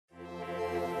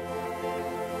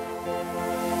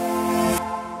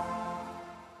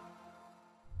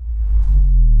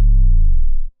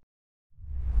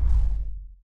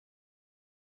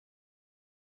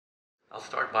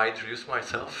start by introducing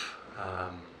myself.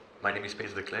 My name is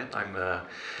Cleyn. I'm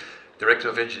Director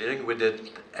of Engineering within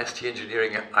STE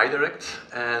Engineering at iDirect's,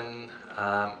 and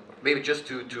maybe just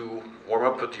to warm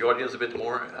up with the audience a bit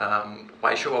more,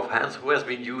 by show of hands, who has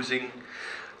been using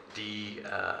the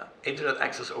internet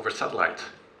access over satellite?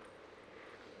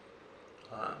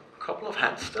 A couple of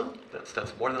hands still.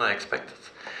 That's more than I expected.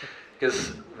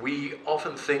 Because we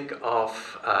often think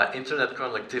of internet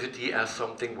connectivity as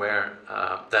something where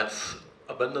that's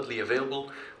abundantly available.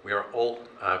 We are all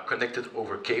connected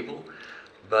over cable,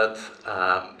 but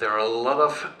there are a lot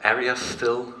of areas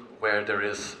still where there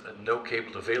is no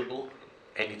cable available,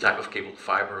 any type of cable,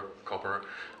 fiber, copper,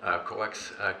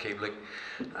 coax cabling.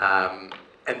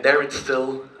 And there it's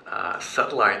still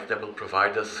satellite that will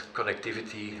provide us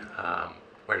connectivity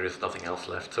where there is nothing else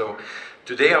left. So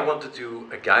today I wanted to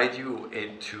guide you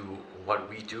into what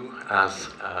we do as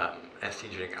STE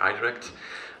Engineering iDirect's,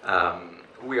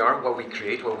 who we are, what we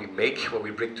create, what we make, what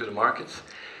we bring to the market,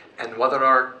 and what are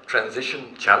our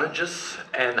transition challenges,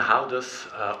 and how does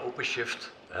OpenShift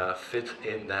fit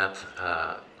in that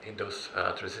in those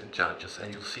transition challenges.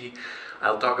 And you'll see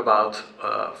I'll talk about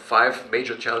 5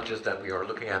 major challenges that we are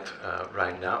looking at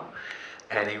right now.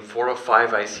 And in 4 or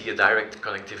 5, I see a direct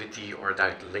connectivity or a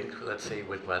direct link, let's say,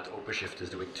 with what OpenShift is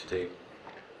doing today.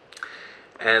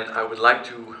 And I would like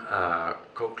to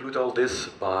conclude all this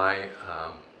by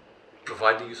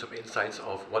providing you some insights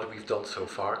of what we've done so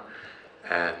far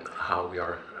and how we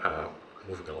are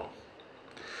moving along.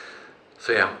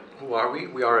 So yeah, who are we?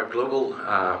 We are a global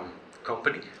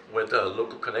company with a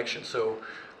local connection. So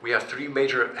we have 3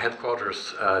 major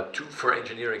headquarters, 2 for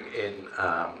engineering in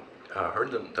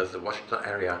Herndon, that's the Washington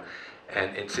area,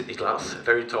 and in Sydney Glass,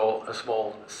 very tall, a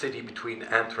small city between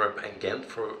Antwerp and Ghent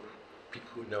for people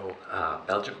who know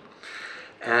Belgium.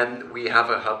 And we have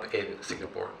a hub in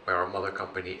Singapore, where our mother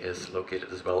company is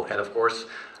located as well, and of course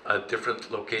different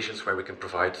locations where we can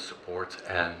provide support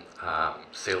and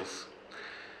sales.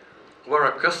 Who are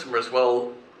our customers?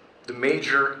 Well, the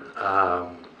major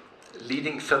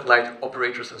leading satellite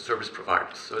operators and service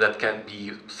providers. So that can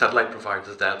be satellite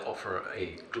providers that offer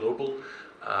a global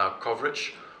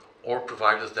coverage, or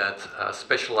providers that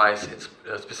specialize in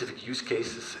specific use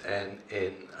cases and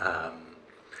in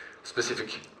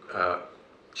specific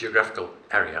geographical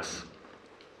areas.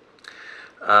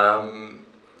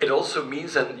 It also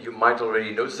means, and you might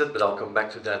already notice it, but I'll come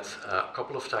back to that a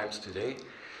couple of times today,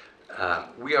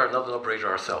 we are not an operator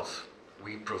ourselves.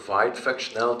 We provide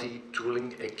functionality,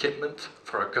 tooling, equipment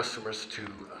for our customers to,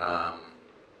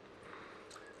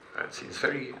 let's see, it's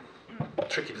very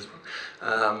tricky, this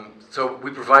one. So we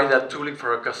provide that tooling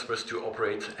for our customers to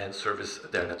operate and service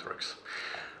their networks.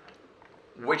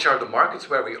 Which are the markets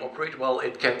where we operate? Well,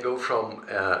 it can go from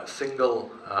a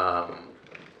single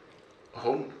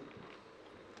home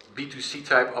B2C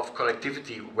type of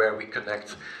connectivity where we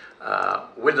connect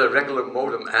with a regular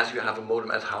modem, as you have a modem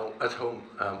at home,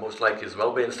 most likely as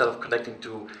well, but instead of connecting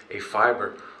to a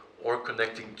fiber or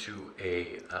connecting to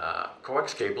a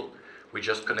coax cable, we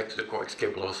just connect to the coax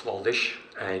cable of a small dish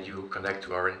and you connect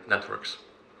to our networks.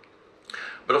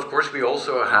 But of course we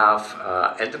also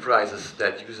have enterprises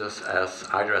that use us as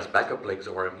either as backup links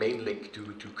or a main link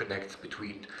to connect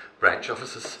between branch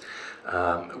offices.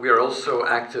 We are also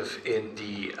active in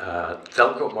the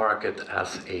telco market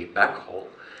as a backhaul.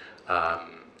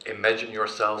 Imagine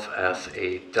yourself as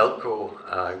a telco,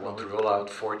 you want to roll out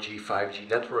 4G, 5G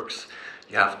networks,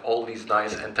 you have all these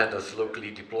nice antennas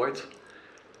locally deployed,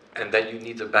 and then you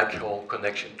need a backhaul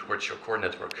connection towards your core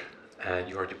network. And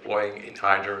you are deploying in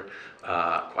either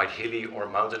quite hilly or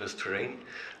mountainous terrain.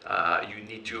 You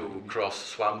need to cross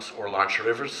swamps or large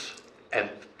rivers, and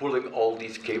pulling all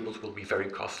these cables will be very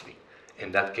costly.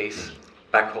 In that case,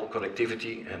 backhaul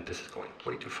connectivity, and this is going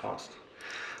way too fast.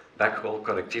 Backhaul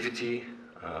connectivity,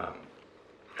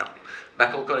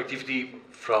 backhaul connectivity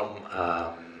from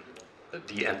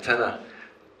the antenna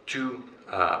to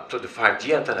the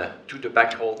 5G antenna to the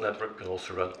backhaul network can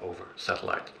also run over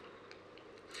satellite.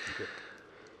 Okay.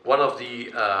 One of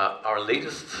the our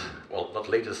latest, well, not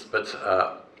latest, but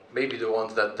maybe the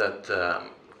ones that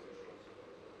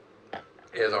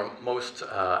is our most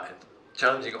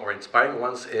challenging or inspiring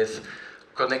ones is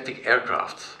connecting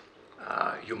aircraft.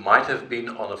 You might have been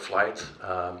on a flight,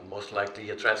 most likely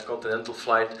a transcontinental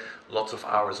flight, lots of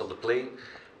hours on the plane,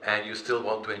 and you still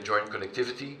want to enjoy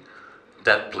connectivity.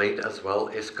 That plane as well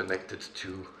is connected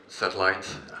to satellite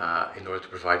in order to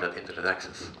provide that internet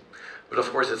access. But of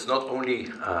course it's not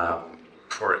only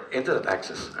for internet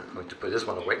access. I'm going to put this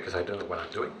one away because I don't know what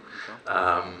I'm doing.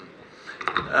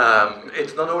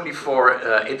 It's not only for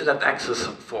internet access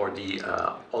for the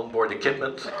onboard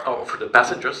equipment or for the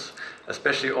passengers,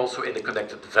 especially also in the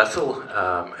connected vessel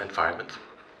environment.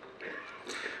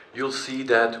 You'll see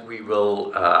that we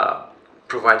will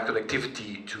provide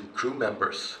connectivity to crew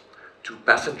members, to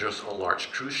passengers on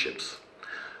large cruise ships,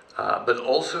 but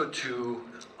also to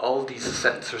all these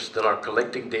sensors that are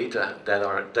collecting data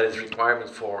that is requirement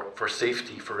for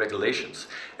safety, for regulations,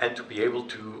 and to be able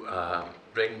to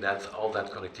bring all that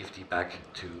connectivity back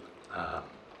to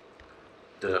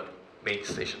the main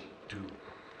station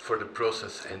for the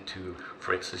process and to,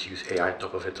 for instance, use AI on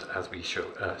top of it, as we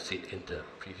seen in the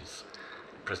previous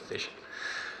presentation.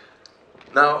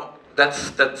 Now, that's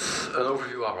an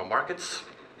overview of our markets.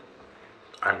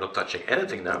 I'm not touching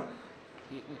anything now.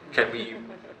 Can we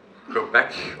go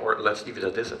back, or let's leave it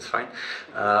at this, that's fine.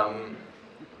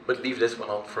 But leave this one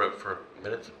on for a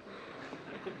minute.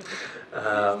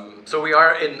 So we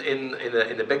are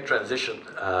in a big transition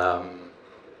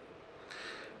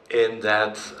in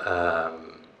that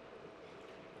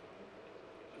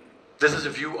this is a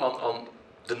view on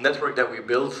the network that we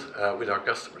build with our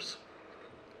customers.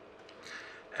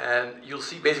 And you'll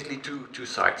see basically two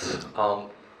sides.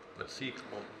 Let's see,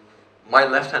 on my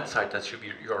left-hand side, that should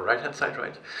be your right-hand side,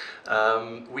 right?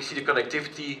 We see the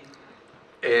connectivity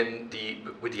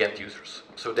with the end users.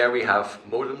 So there we have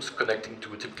modems connecting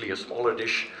to typically a smaller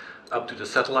dish up to the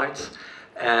satellites.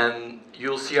 And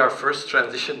you'll see our first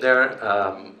transition there,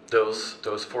 those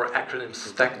four acronyms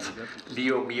stacked,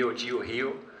 LEO, MEO, GEO,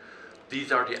 HEO.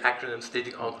 These are the acronyms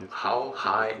stating on how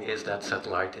high is that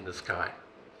satellite in the sky.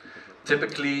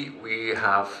 Typically, we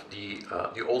have the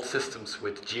old systems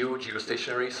with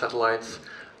geostationary satellites,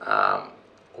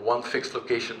 one fixed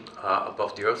location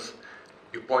above the Earth.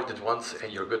 You point it once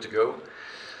and you're good to go.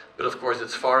 But of course,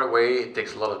 it's far away, it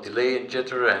takes a lot of delay and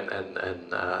jitter, and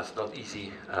it's not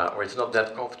easy, or it's not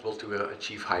that comfortable to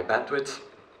achieve high bandwidth.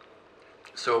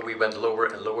 So we went lower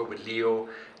and lower with LEO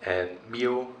and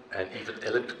MEO, and even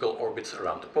elliptical orbits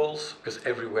around the poles, because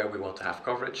everywhere we want to have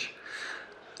coverage.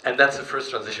 And that's the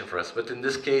first transition for us. But in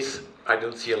this case, I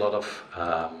don't see a lot of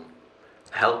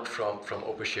help from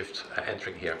OpenShift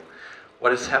entering here.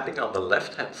 What is happening on the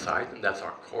left-hand side, and that's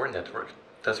our core network,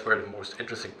 that's where the most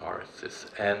interesting part is.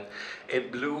 And in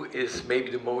blue is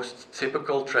maybe the most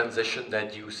typical transition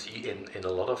that you see in a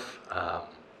lot of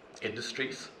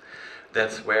industries.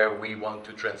 That's where we want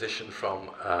to transition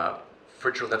from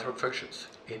virtual network functions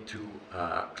into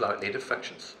cloud-native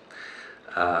functions.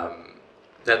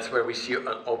 That's where we see an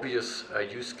obvious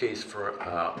use case for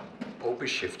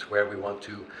OpenShift, where we want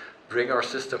to bring our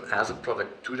system as a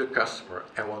product to the customer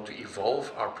and want to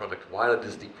evolve our product while it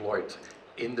is deployed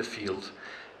in the field.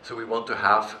 So we want to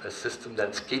have a system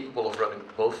that's capable of running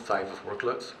both types of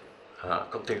workloads,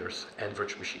 containers and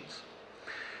virtual machines.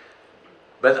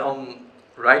 But on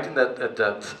right in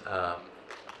that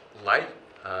light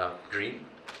green,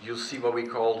 you'll see what we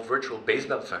call virtual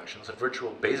baseband functions. And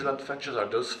virtual baseband functions are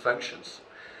those functions,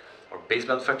 or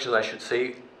baseband functions I should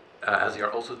say, as they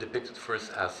are also depicted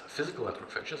first as physical network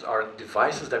functions, are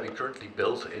devices that we currently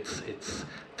build. It's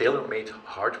tailor-made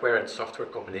hardware and software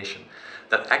combination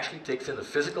that actually takes in a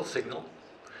physical signal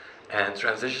and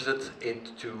transitions it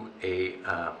into an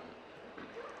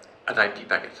IP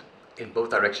packet in both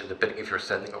directions, depending if you're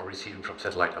sending or receiving from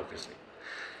satellite, obviously.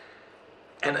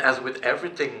 And as with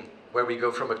everything where we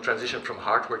go from a transition from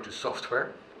hardware to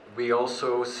software, we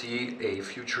also see a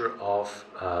future of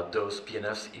those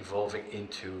PNFs evolving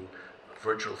into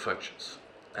virtual functions.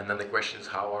 And then the question is,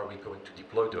 how are we going to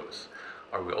deploy those?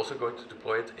 Are we also going to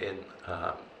deploy it in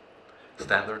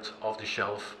standard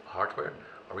off-the-shelf hardware?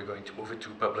 Are we going to move it to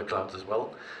public clouds as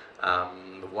well?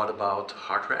 What about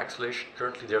hardware acceleration?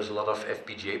 Currently there's a lot of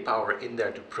FPGA power in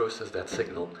there to process that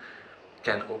signal.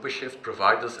 Can OpenShift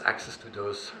provide us access to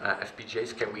those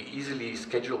FPGAs? Can we easily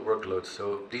schedule workloads?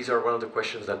 So these are one of the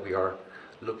questions that we are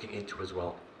looking into as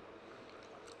well.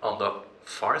 On the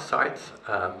far side,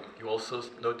 you also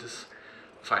notice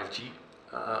 5G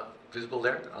visible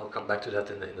there. I'll come back to that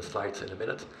in the slides in a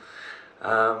minute.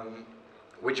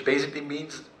 Which basically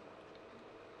means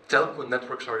telco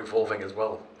networks are evolving as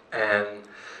well. And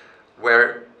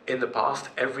where in the past,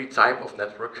 every type of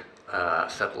network,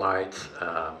 satellite,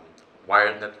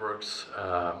 wired networks,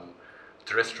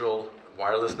 terrestrial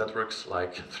wireless networks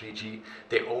like 3G,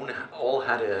 they all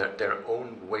had their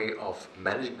own way of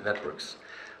managing the networks.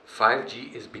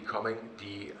 5G is becoming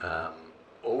the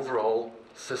overall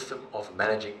system of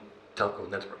managing telco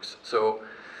networks. So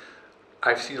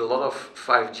I've seen a lot of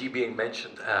 5G being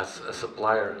mentioned as a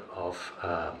supplier of,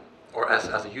 or as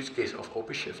a use case of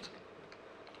OpenShift.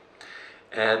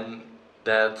 And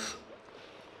that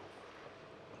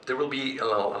there will be,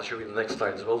 I'll show you the next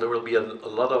slide as well, there will be a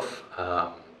lot of,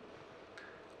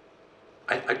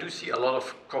 I do see a lot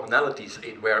of commonalities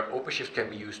in where OpenShift can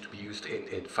be used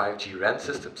in 5G RAN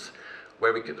systems,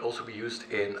 where we can also be used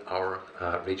in our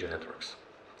radio networks.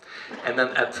 And then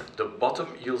at the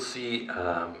bottom, you'll see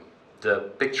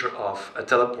the picture of a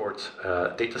teleport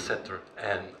data center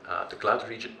and the cloud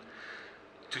region.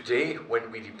 Today,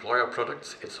 when we deploy our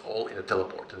products, it's all in a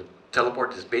teleport. And the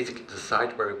teleport is basically the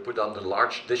site where we put on the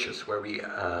large dishes, where we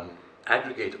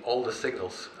aggregate all the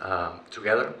signals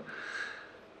together,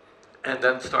 and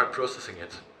then start processing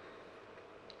it.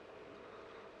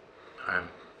 I'm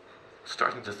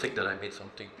starting to think that I made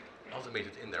something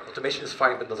automated in there. Automation is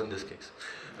fine, but not in this case.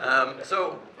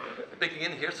 So, picking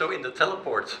in here, so in the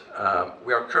teleport,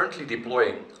 we are currently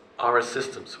deploying our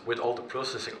systems with all the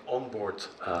processing on board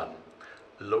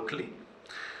locally.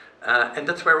 And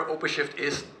that's where OpenShift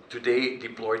is today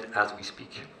deployed as we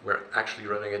speak. We're actually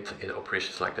running it in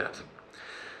operations like that.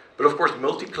 But of course,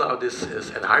 multi-cloud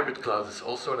and hybrid cloud is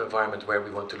also an environment where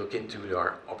we want to look into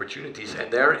our opportunities.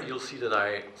 And there you'll see that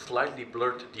I slightly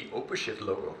blurred the OpenShift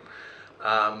logo.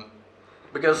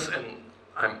 Because, and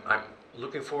I'm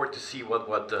looking forward to see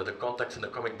what the contacts in the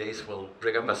coming days will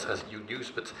bring up as new news.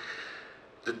 But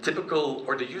the typical,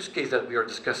 or the use case that we are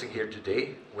discussing here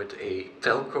today with a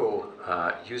telco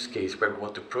use case where we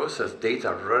want to process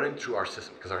data running through our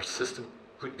system, because our system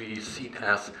could be seen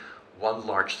as one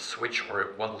large switch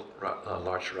or one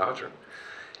large router,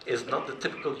 is not the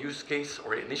typical use case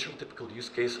or initial typical use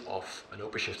case of an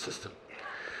OpenShift system.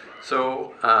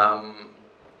 So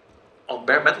on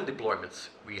bare metal deployments,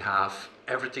 we have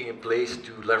everything in place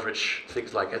to leverage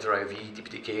things like SRIV,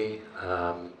 DPTK,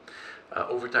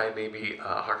 over time maybe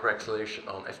hardware acceleration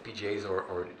on FPGAs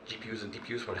or GPUs and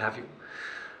DPUs, what have you.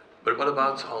 But what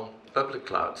about on public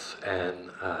clouds,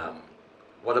 and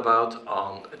what about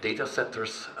on data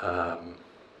centers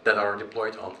that are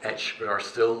deployed on edge but are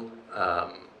still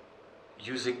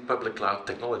using public cloud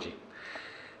technology?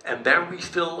 And there we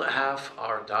still have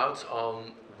our doubts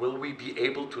on, will we be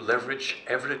able to leverage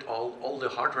all the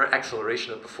hardware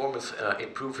acceleration and performance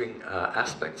improving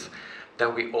aspects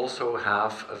that we also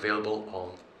have available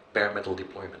on bare metal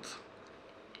deployments.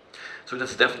 So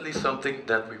that's definitely something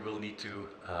that we will need to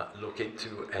look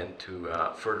into and to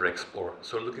further explore.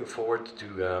 So looking forward to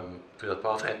that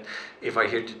path. And if I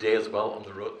hear today as well on the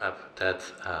roadmap that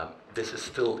this is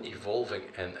still evolving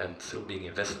and still being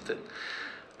invested in,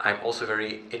 I'm also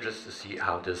very interested to see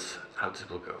how this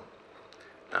will go.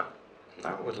 Now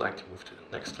I would like to move to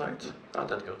the next slide.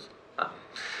 That goes.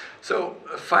 So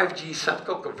 5G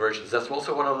SATCOM conversions, that's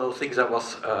also one of the things that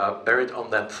was buried on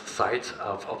that side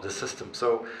of the system.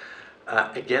 So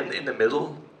again, in the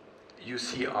middle, you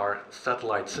see our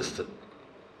satellite system.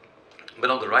 But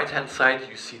on the right-hand side,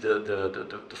 you see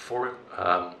the four,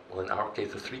 well in our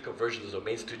case, the three conversion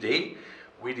domains. Today,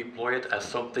 we deploy it as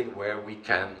something where we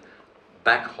can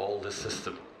backhaul the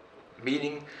system,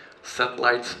 meaning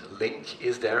satellite link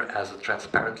is there as a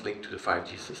transparent link to the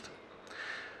 5G system.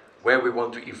 Where we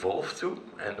want to evolve to,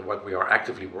 and what we are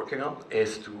actively working on,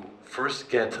 is to first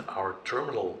get our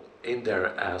terminal in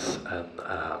there as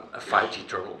a 5G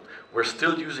terminal. We're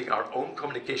still using our own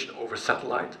communication over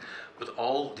satellite, but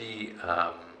all the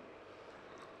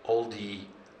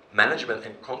management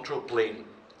and control plane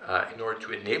in order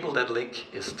to enable that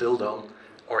link is still done,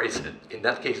 or is in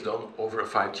that case done over a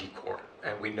 5G core.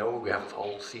 And we know, we have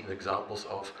all seen examples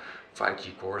of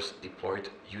 5G cores deployed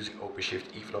using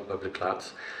OpenShift even on public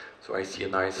clouds. So I see a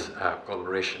nice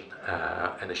collaboration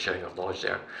and a sharing of knowledge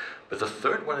there. But the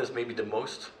third one is maybe the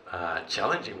most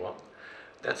challenging one.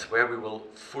 That's where we will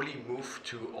fully move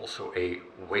to also a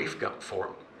waveguide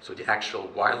form, so the actual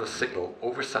wireless signal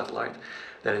over satellite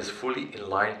that is fully in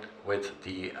line with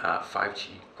the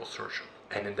 5G consortium.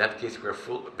 And in that case, we're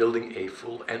building a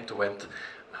full end-to-end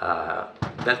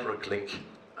network link,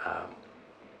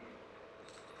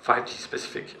 5G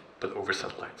specific, but over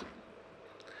satellite.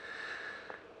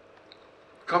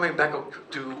 Coming back up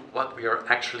to what we are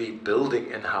actually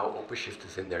building and how OpenShift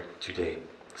is in there today.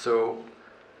 So,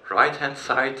 right-hand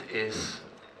side is,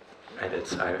 and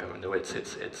I know it's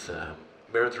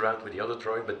mirrored around with the other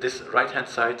drawing, but this right-hand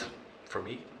side, for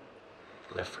me,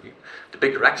 left for you, the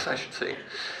big racks, I should say.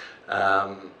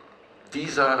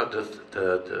 These are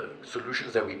the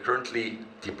solutions that we currently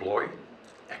deploy,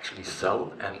 actually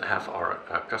sell, and have our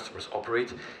customers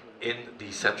operate in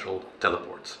the central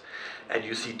teleports. And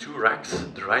you see two racks.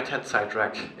 The right-hand side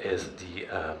rack is the,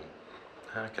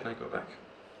 can I go back?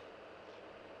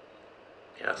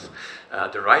 Yes.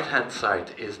 The right-hand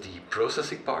side is the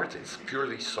processing part. It's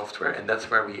purely software, and that's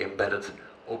where we embedded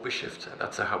OpenShift, and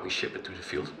that's how we ship it to the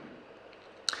field.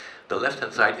 the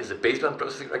left-hand side is a baseband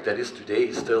processing rack that is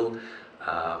today still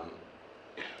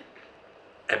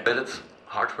embedded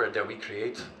hardware that we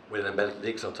create with embedded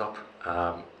links on top,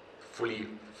 fully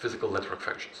physical network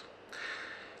functions.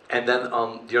 And then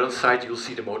on the other side, you'll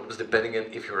see the modems, depending on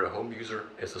if you're a home user,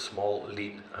 it's a small,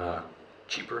 lean,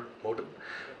 cheaper modem.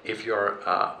 If you're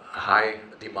a high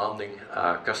demanding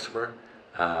customer,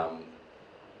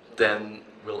 then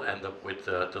we'll end up with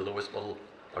the lowest model,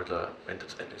 or in the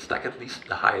stack at least,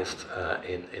 the highest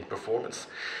in performance,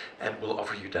 and we'll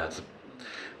offer you that.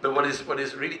 But what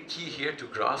is really key here to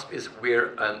grasp is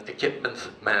we're an equipment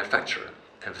manufacturer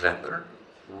and vendor.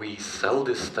 We sell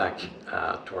this stack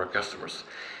to our customers.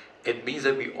 It means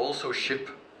that we also ship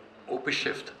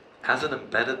OpenShift as an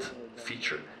embedded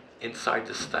feature inside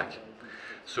the stack.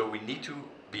 So we need to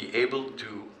be able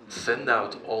to send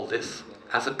out all this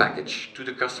as a package to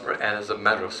the customer, and as a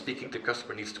matter of speaking, the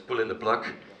customer needs to pull in the plug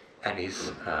and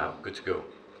he's good to go.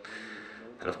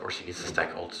 And of course he needs to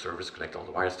stack all the servers, connect all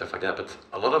the wires, stuff like that, but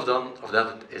a lot of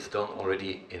that is done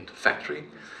already in the factory.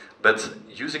 But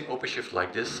using OpenShift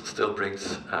like this still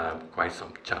brings quite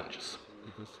some challenges.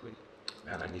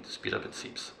 And I need to speed up, it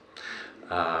seems.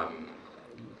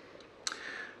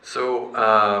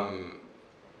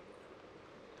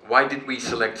 Why did we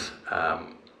select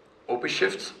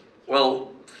OpenShift?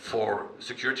 Well, for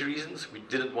security reasons, we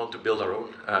didn't want to build our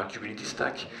own Kubernetes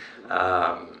stack.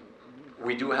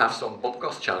 We do have some BOM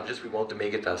cost challenges. We want to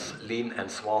make it as lean and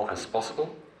small as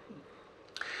possible.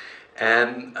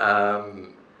 And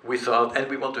we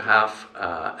want to have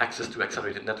access to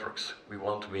accelerated networks. We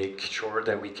want to make sure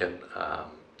that we can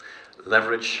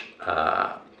leverage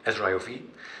Azure IOV.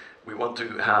 We want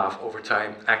to have, over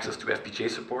time, access to FPGA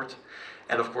support.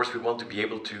 And of course, we want to be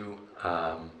able to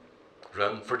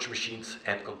run virtual machines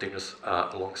and containers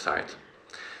alongside.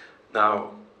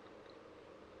 Now,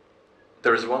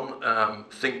 there is one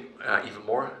thing even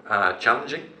more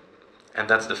challenging, and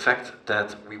that's the fact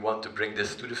that we want to bring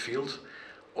this to the field,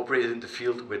 operate in the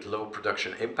field with low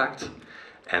production impact,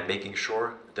 and making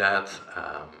sure that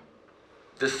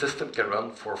this system can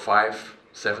run for 5,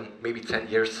 7, maybe 10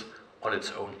 years on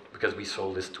its own, because we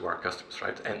sold this to our customers,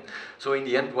 right? And so in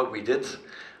the end, what we did,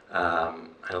 and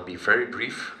I'll be very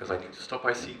brief, because I need to stop,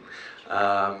 I see,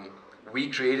 we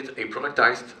created a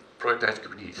productized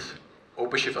Kubernetes.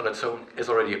 OpenShift on its own is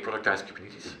already a productized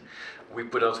Kubernetes. We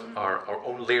put out our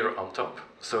own layer on top,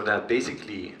 so that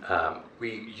basically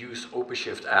we use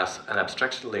OpenShift as an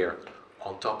abstraction layer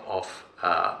on top of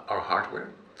our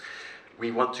hardware.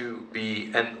 We want to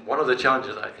be, and one of the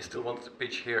challenges I still want to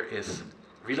pitch here is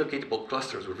relocatable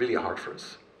clusters were really hard for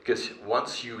us, because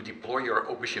once you deploy your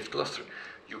OpenShift cluster,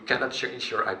 you cannot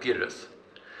change your IP address.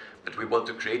 But we want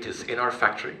to create this in our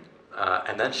factory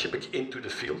and then ship it into the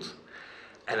field.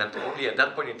 And only at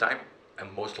that point in time,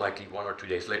 and most likely 1 or 2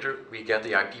 days later, we get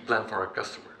the IP plan for our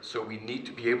customer. So we need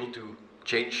to be able to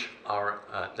change our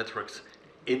networks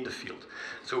in the field.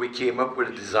 So we came up with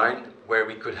a design where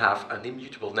we could have an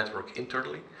immutable network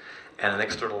internally and an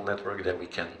external network that we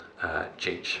can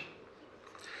change.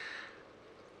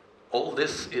 All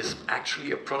this is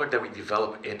actually a product that we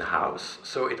develop in-house,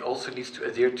 so it also needs to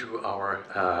adhere to our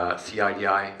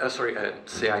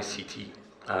CI/CD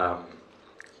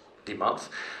demands.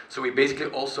 So we basically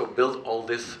also build all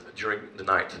this during the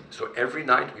night. So every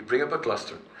night we bring up a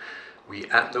cluster, we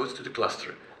add nodes to the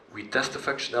cluster, we test the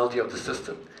functionality of the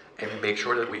system, and we make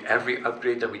sure that every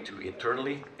upgrade that we do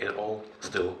internally, it all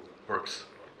still works.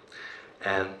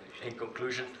 And in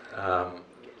conclusion,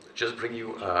 just bring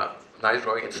you a nice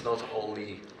drawing. It's not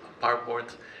only a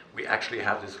PowerPoint. We actually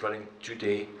have this running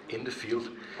today in the field,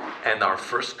 and our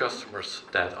first customers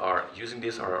that are using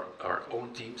this are our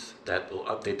own teams that will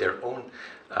update their own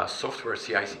software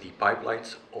CI/CD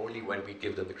pipelines only when we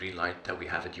give them the green light that we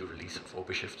have a new release of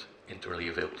OpenShift internally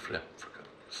available for them for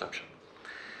consumption.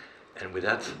 And with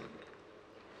that,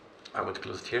 I want to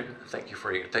close it here. Thank you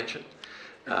for your attention.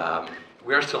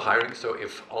 We are still hiring, so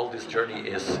if all this journey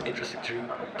is interesting to you,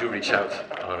 do reach out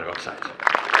on our website.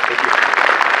 Thank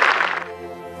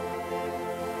you.